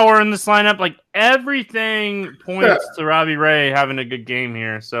of power in this lineup. Like, everything points to Robbie Ray having a good game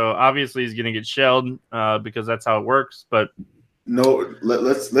here. So obviously he's going to get shelled because that's how it works. But no,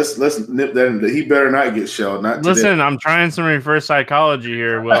 let's nip that in. He better not get shelled. Not listen. Today. I'm trying some reverse psychology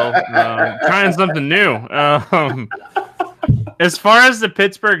here, Will. Trying something new. As far as the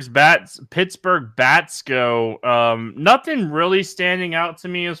Pittsburgh bats go, nothing really standing out to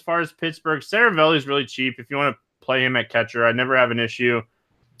me as far as Pittsburgh. Saravelli is really cheap. If you want to play him at catcher, I never have an issue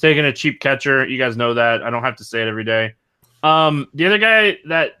taking a cheap catcher. You guys know that. I don't have to say it every day. The other guy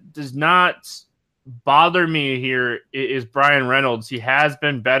that does not bother me here is Brian Reynolds. He has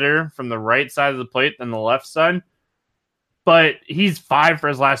been better from the right side of the plate than the left side, but he's 5 for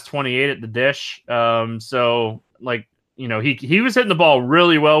his last 28 at the dish. So, like, you know, he was hitting the ball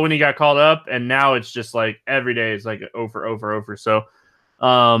really well when he got called up, and now it's just like every day is like over. So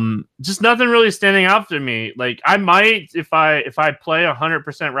just nothing really standing out to me. Like, I might, if I play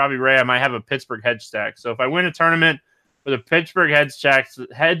 100% Robbie Ray, I might have a Pittsburgh hedge stack. So if I win a tournament with a Pittsburgh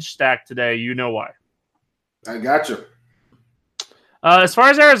hedge stack today, you know why. I got you. As far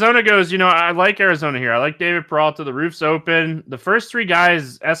as Arizona goes, I like Arizona here. I like David Peralta. The roof's open. The first three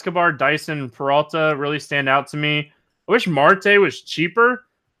guys, Escobar, Dyson, Peralta, really stand out to me. I wish Marte was cheaper.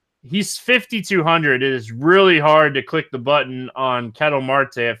 He's 5,200. It is really hard to click the button on Kettle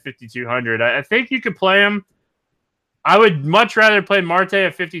Marte at 5,200. I think you could play him. I would much rather play Marte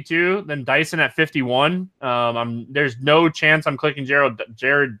at 52 than Dyson at 51. There's no chance I'm clicking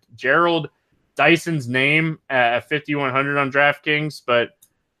Gerald Dyson's name at 5,100 on DraftKings, but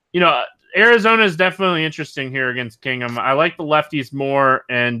Arizona is definitely interesting here against Kingham. I like the lefties more,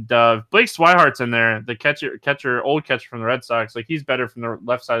 and Blake Swihart's in there, the old catcher from the Red Sox. Like, he's better from the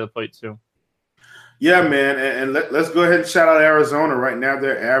left side of the plate too. Yeah, man, and let's go ahead and shout out Arizona. Right now,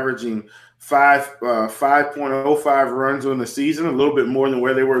 they're averaging 5.05 runs on the season, a little bit more than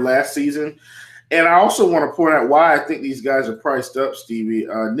where they were last season. And I also want to point out why I think these guys are priced up, Stevie.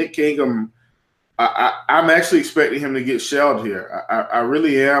 Nick Kingham, I'm actually expecting him to get shelled here. I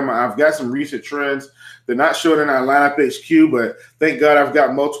really am. I've got some recent trends. They're not showing in our lineup HQ, but thank God I've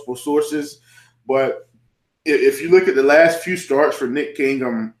got multiple sources. But if you look at the last few starts for Nick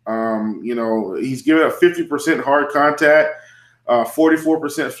Kingham, he's given up 50% hard contact,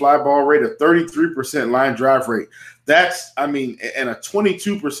 44% fly ball rate, a 33% line drive rate. And a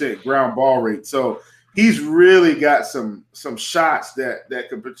 22% ground ball rate. So he's really got some shots that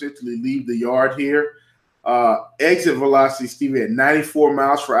could potentially leave the yard here. Exit velocity, Stevie, at 94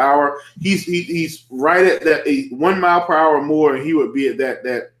 miles per hour. He's right at that 1 mile per hour more, and he would be at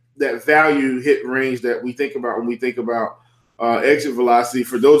that value hit range that we think about when we think about exit velocity.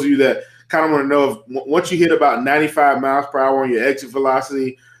 For those of you that kind of want to know, if once you hit about 95 miles per hour on your exit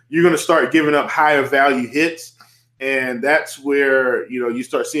velocity, you're going to start giving up higher value hits, and that's where you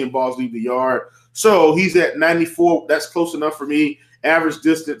start seeing balls leave the yard. So he's at 94. That's close enough for me. Average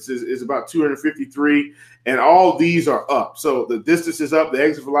distance is about 253, and all these are up. So the distance is up, the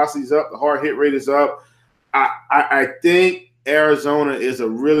exit velocity is up, the hard hit rate is up. I think Arizona is a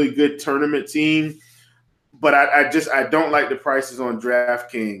really good tournament team, but I don't like the prices on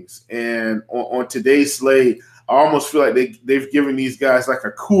DraftKings. And on today's slate, I almost feel like they've given these guys like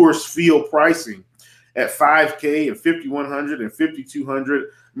a Coors Field pricing at $5K and $5,100 and $5,200. I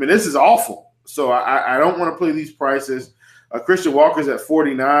mean, this is awful. So I don't want to play these prices. Christian Walker's at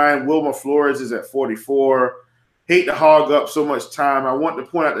 49. Wilmer Flores is at 44. Hate to hog up so much time. I want to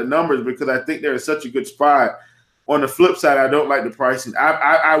point out the numbers because I think they're in such a good spot. On the flip side, I don't like the pricing.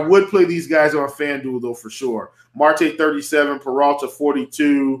 I would play these guys on FanDuel, though, for sure. Marte, 37. Peralta,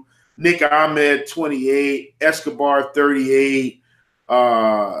 42. Nick Ahmed, 28. Escobar, 38.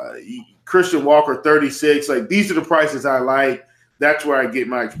 Christian Walker, 36. Like, these are the prices I like. That's where I get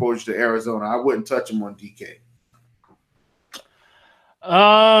my exposure to Arizona. I wouldn't touch them on DK.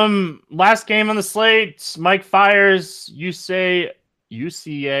 Last game on the slate, Mike Fiers, Yusei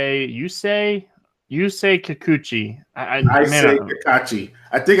Kikuchi. I say Kakachi.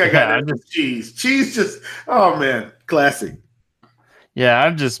 I think I got that cheese. Cheese just, oh man, classic. Yeah,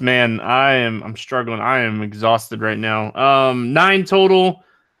 I'm struggling. I am exhausted right now. 9 total.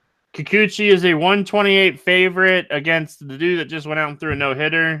 Kikuchi is a 128 favorite against the dude that just went out and threw a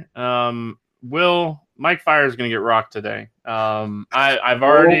no-hitter. Mike Fiers is going to get rocked today. I've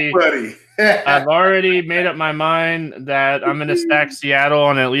already made up my mind that I'm going to stack Seattle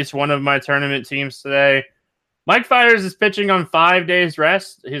on at least one of my tournament teams today. Mike Fiers is pitching on 5 days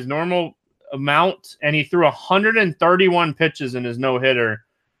rest, his normal amount, and he threw 131 pitches in his no-hitter.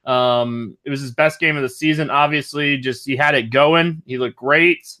 It was his best game of the season. Obviously, just he had it going. He looked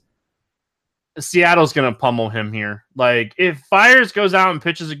great. Seattle's going to pummel him here. Like, if Fiers goes out and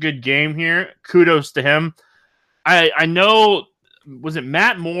pitches a good game here, kudos to him. I know, was it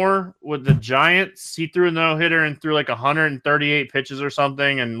Matt Moore with the Giants? He threw a no-hitter and threw like 138 pitches or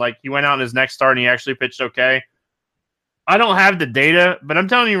something, and like he went out in his next start and he actually pitched okay. I don't have the data, but I'm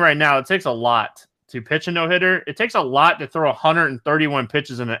telling you right now, it takes a lot to pitch a no-hitter. It takes a lot to throw 131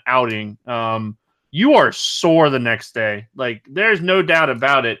 pitches in an outing. You are sore the next day. Like, there's no doubt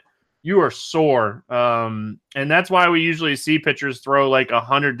about it. You are sore. And that's why we usually see pitchers throw like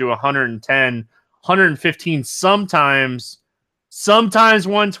 100 to 110, 115, sometimes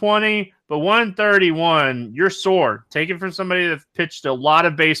 120, but 131, you're sore. Take it from somebody that pitched a lot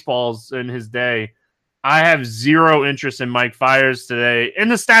of baseballs in his day. I have zero interest in Mike Fiers today, and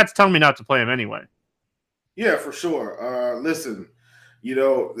the stats tell me not to play him anyway. Yeah, for sure. Listen,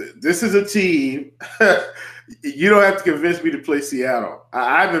 this is a team. You don't have to convince me to play Seattle.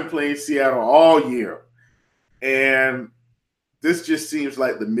 I've been playing Seattle all year, and this just seems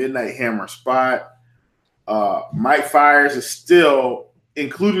like the midnight hammer spot. Mike Fiers is still,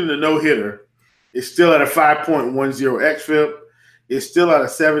 including the no-hitter, is still at a 5.10 xFIP. It's still at a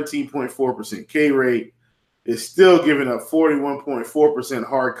 17.4% K rate. It's still giving up 41.4%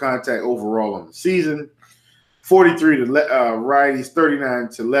 hard contact overall on the season. 43 to righties, 39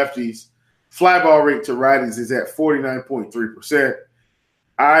 to lefties. Fly ball rate to righties is at 49.3%.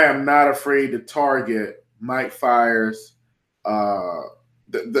 I am not afraid to target Mike Fiers. The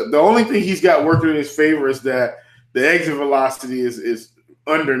only thing he's got working in his favor is that the exit velocity is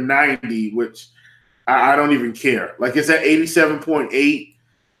under 90, which I don't even care. Like, it's at 87.8,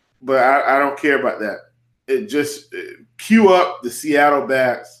 but I don't care about that. It just cue up the Seattle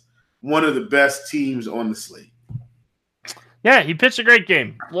Bats, one of the best teams on the slate. Yeah, he pitched a great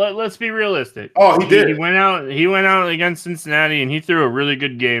game. Let's be realistic. Oh, he did. He went out against Cincinnati, and he threw a really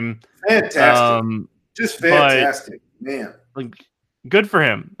good game. Fantastic. Just fantastic, man. Like, good for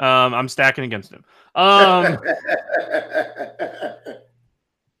him. I'm stacking against him.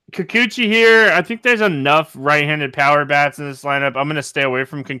 Kikuchi here. I think there's enough right-handed power bats in this lineup. I'm going to stay away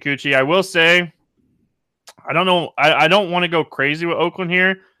from Kikuchi. I will say, I don't know. I don't want to go crazy with Oakland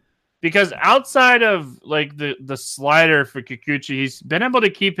here, because outside of like the slider for Kikuchi, he's been able to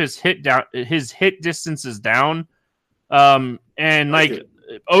keep his hit distances down. And like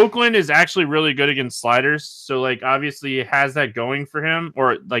Oakland is actually really good against sliders. So like obviously he has that going for him,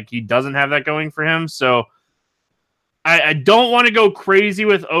 or like he doesn't have that going for him. So I don't want to go crazy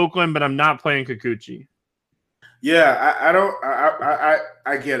with Oakland, but I'm not playing Kikuchi. Yeah,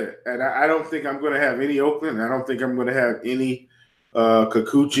 I get it. And I don't think I'm going to have any Oakland. I don't think I'm going to have any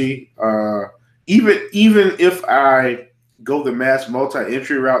Kikuchi. Even if I go the mass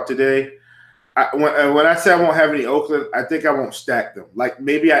multi-entry route today, when I say I won't have any Oakland, I think I won't stack them. Like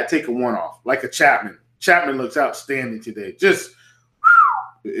maybe I take a one-off, like a Chapman. Chapman looks outstanding today. Just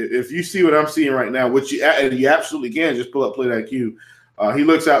if you see what I'm seeing right now, which you absolutely can, just pull up Play IQ. He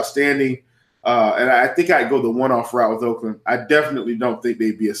looks outstanding. And I think I'd go the one-off route with Oakland. I definitely don't think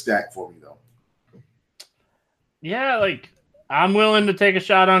they'd be a stack for me, though. Yeah, like I'm willing to take a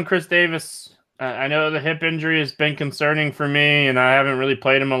shot on Chris Davis. I know the hip injury has been concerning for me, and I haven't really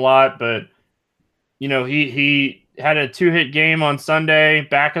played him a lot. But you know, he had a 2-hit game on Sunday,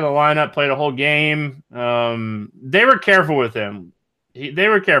 back of the lineup, played a whole game. They were careful with him. They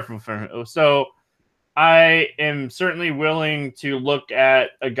were careful for him. So I am certainly willing to look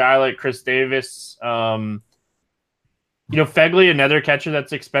at a guy like Chris Davis. Fegley, another catcher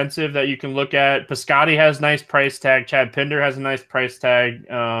that's expensive that you can look at. Piscotty has nice price tag. Chad Pinder has a nice price tag.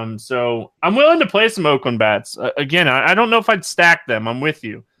 So I'm willing to play some Oakland bats. Again, I don't know if I'd stack them. I'm with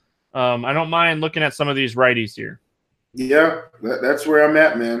you. I don't mind looking at some of these righties here. Yeah, that's where I'm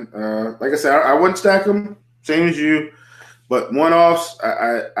at, man. Like I said, I wouldn't stack them, same as you. But one-offs,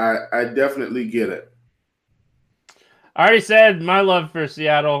 I definitely get it. I already said my love for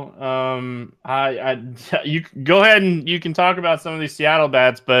Seattle. You go ahead and you can talk about some of these Seattle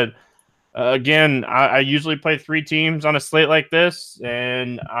bats, but again, I usually play 3 teams on a slate like this,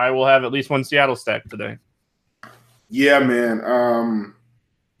 and I will have at least one Seattle stack today. Yeah, man.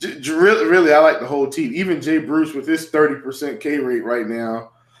 Really, I like the whole team. Even Jay Bruce with his 30% K rate right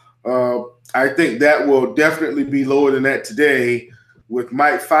now. I think that will definitely be lower than that today with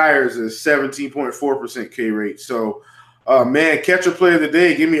Mike Fiers' 17.4% K rate. So, man, catcher player of the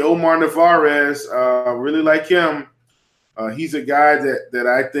day, give me Omar Narvaez. Really like him. He's a guy that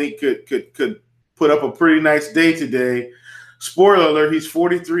I think could put up a pretty nice day today. Spoiler alert, he's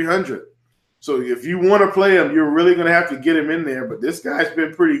 4,300. So if you want to play him, you're really going to have to get him in there. But this guy's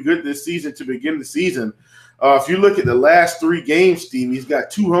been pretty good this season to begin the season. If you look at the last 3 games, Steve, he's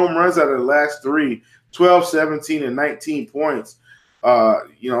got 2 home runs out of the last 3, 12, 17, and 19 points.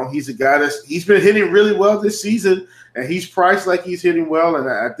 He's a guy he's been hitting really well this season, and he's priced like he's hitting well. And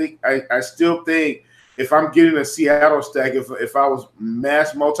I still think if I'm getting a Seattle stack, if I was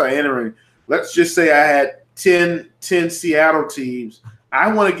mass multi-entering, let's just say I had 10 Seattle teams, I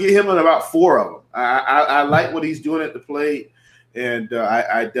want to get him in about 4 of them. I like what he's doing at the plate, and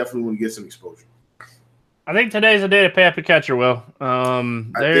I definitely want to get some exposure. I think today's a day to pay up a catcher, Will.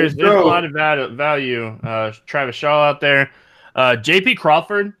 There's a lot of value. Travis Shaw out there. J.P.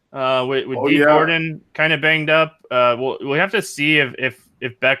 Crawford with Gordon kind of banged up. We'll have to see if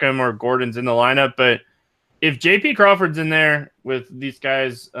Beckham or Gordon's in the lineup. But if J.P. Crawford's in there with these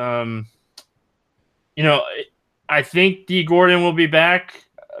guys, I think D. Gordon will be back.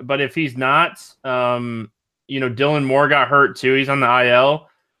 But if he's not, Dylan Moore got hurt too. He's on the IL.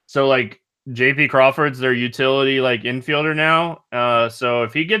 So, like, J.P. Crawford's their utility, like, infielder now. So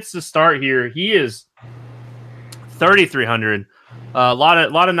if he gets to start here, he is 3,300. A lot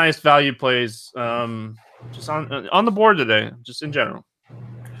of nice value plays just on the board today, just in general.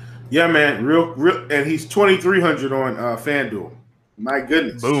 Yeah, man, real, and he's 2,300 on FanDuel. My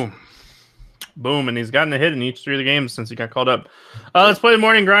goodness. Boom. And he's gotten a hit in each 3 of the games since he got called up. Let's play the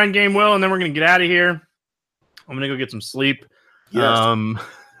morning grind game, Will, and then we're going to get out of here. I'm going to go get some sleep. Yes.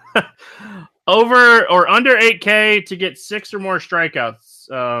 Over or under 8K to get 6 or more strikeouts.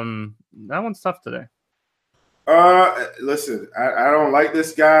 That one's tough today. Listen, I don't like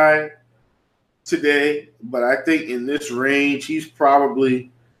this guy today, but I think in this range, he's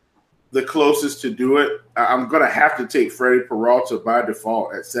probably the closest to do it. I'm going to have to take Freddie Peralta by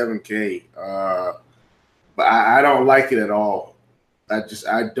default at 7K. But I don't like it at all. I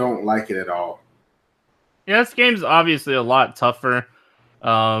don't like it at all. Yeah, this game's obviously a lot tougher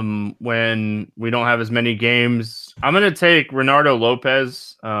when we don't have as many games. I'm going to take Reynaldo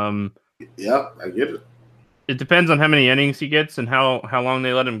Lopez. Yeah, I get it. It depends on how many innings he gets and how long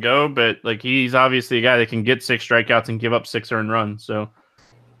they let him go, but like he's obviously a guy that can get 6 strikeouts and give up 6 earned runs. So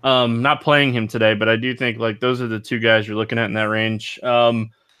not playing him today, but I do think like those are the 2 guys you're looking at in that range. Over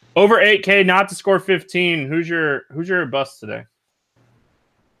 8K, not to score 15. Who's your bust today?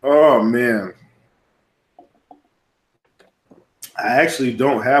 Oh man. I actually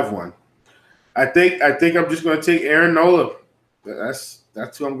don't have one. I think I'm just going to take Aaron Nola. That's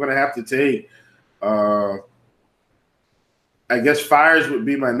who I'm going to have to take. I guess Fires would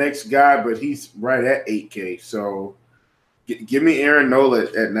be my next guy, but he's right at 8K. So give me Aaron Nola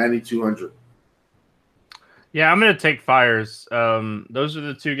at 9,200. Yeah, I'm going to take Fires. Those are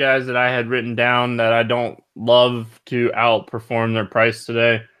the 2 guys that I had written down that I don't love to outperform their price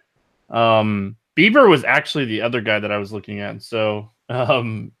today. Bieber was actually the other guy that I was looking at. So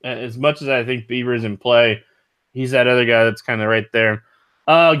as much as I think Bieber's in play, he's that other guy that's kind of right there.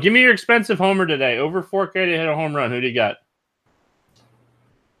 Give me your expensive homer today. Over 4K to hit a home run. Who do you got?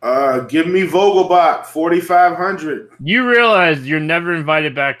 Give me Vogelbach, 4,500. You realize you're never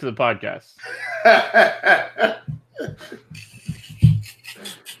invited back to the podcast.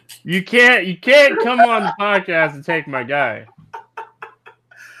 You can't come on the podcast and take my guy.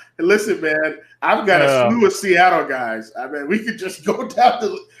 Listen, man, I've got a slew of Seattle guys. I mean, we could just go down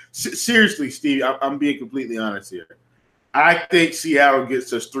the seriously, Steve. I'm being completely honest here. I think Seattle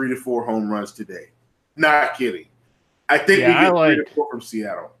gets us 3 to 4 home runs today. Not kidding. I think we get 3 to 4 from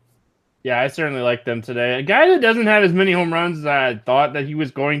Seattle. Yeah, I certainly like them today. A guy that doesn't have as many home runs as I thought that he was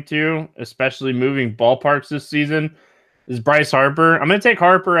going to, especially moving ballparks this season, is Bryce Harper. I'm going to take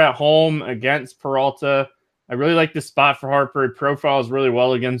Harper at home against Peralta. I really like this spot for Harper. It profiles really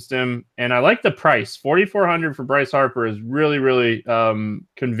well against him, and I like the price. 4,400 for Bryce Harper is really, really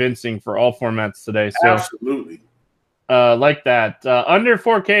convincing for all formats today. So absolutely. Like that. Under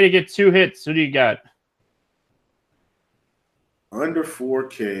 4K to get 2 hits. Who do you got? Under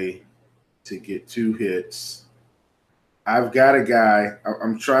 4K to get 2 hits. I've got a guy.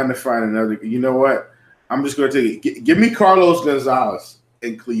 I'm trying to find another. You know what? I'm just going to take it. Give me Carlos Gonzalez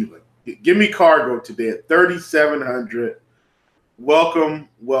in Cleveland. Give me Cargo today at 3,700. Welcome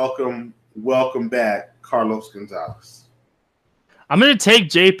back, Carlos Gonzalez. I'm going to take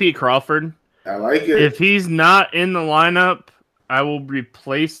JP Crawford. I like it. If he's not in the lineup, I will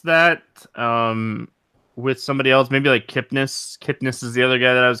replace that with somebody else, maybe like Kipnis. Kipnis is the other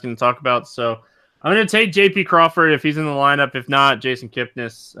guy that I was going to talk about. So I'm going to take JP Crawford if he's in the lineup. If not, Jason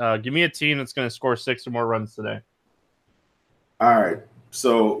Kipnis. Give me a team that's going to score 6 or more runs today. All right.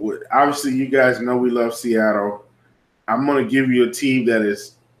 So obviously you guys know we love Seattle. I'm going to give you a team that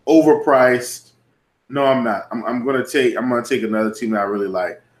is overpriced. No, I'm not. I'm going to take another team that I really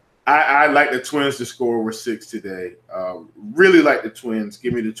like. I like the Twins to score over 6 today. Really like the Twins.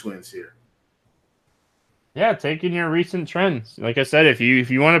 Give me the Twins here. Yeah, taking your recent trends. Like I said, if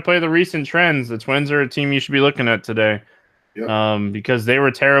you want to play the recent trends, the Twins are a team you should be looking at today. Yep. Because they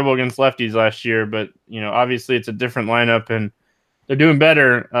were terrible against lefties last year, but obviously it's a different lineup and they're doing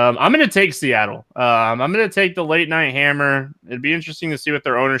better. I'm going to take Seattle. I'm going to take the late night hammer. It'd be interesting to see what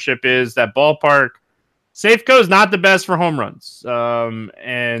their ownership is. That ballpark, Safeco is not the best for home runs,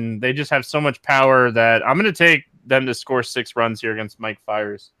 and they just have so much power that I'm going to take them to score 6 runs here against Mike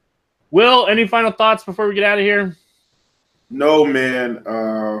Fiers. Will, any final thoughts before we get out of here? No, man.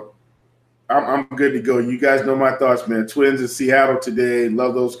 I'm good to go. You guys know my thoughts, man. Twins in Seattle today.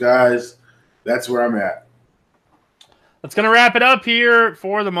 Love those guys. That's where I'm at. That's going to wrap it up here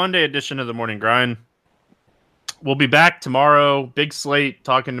for the Monday edition of the Morning Grind. We'll be back tomorrow. Big slate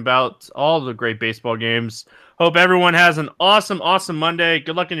talking about all the great baseball games. Hope everyone has an awesome, awesome Monday.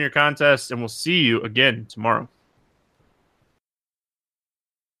 Good luck in your contest, and we'll see you again tomorrow.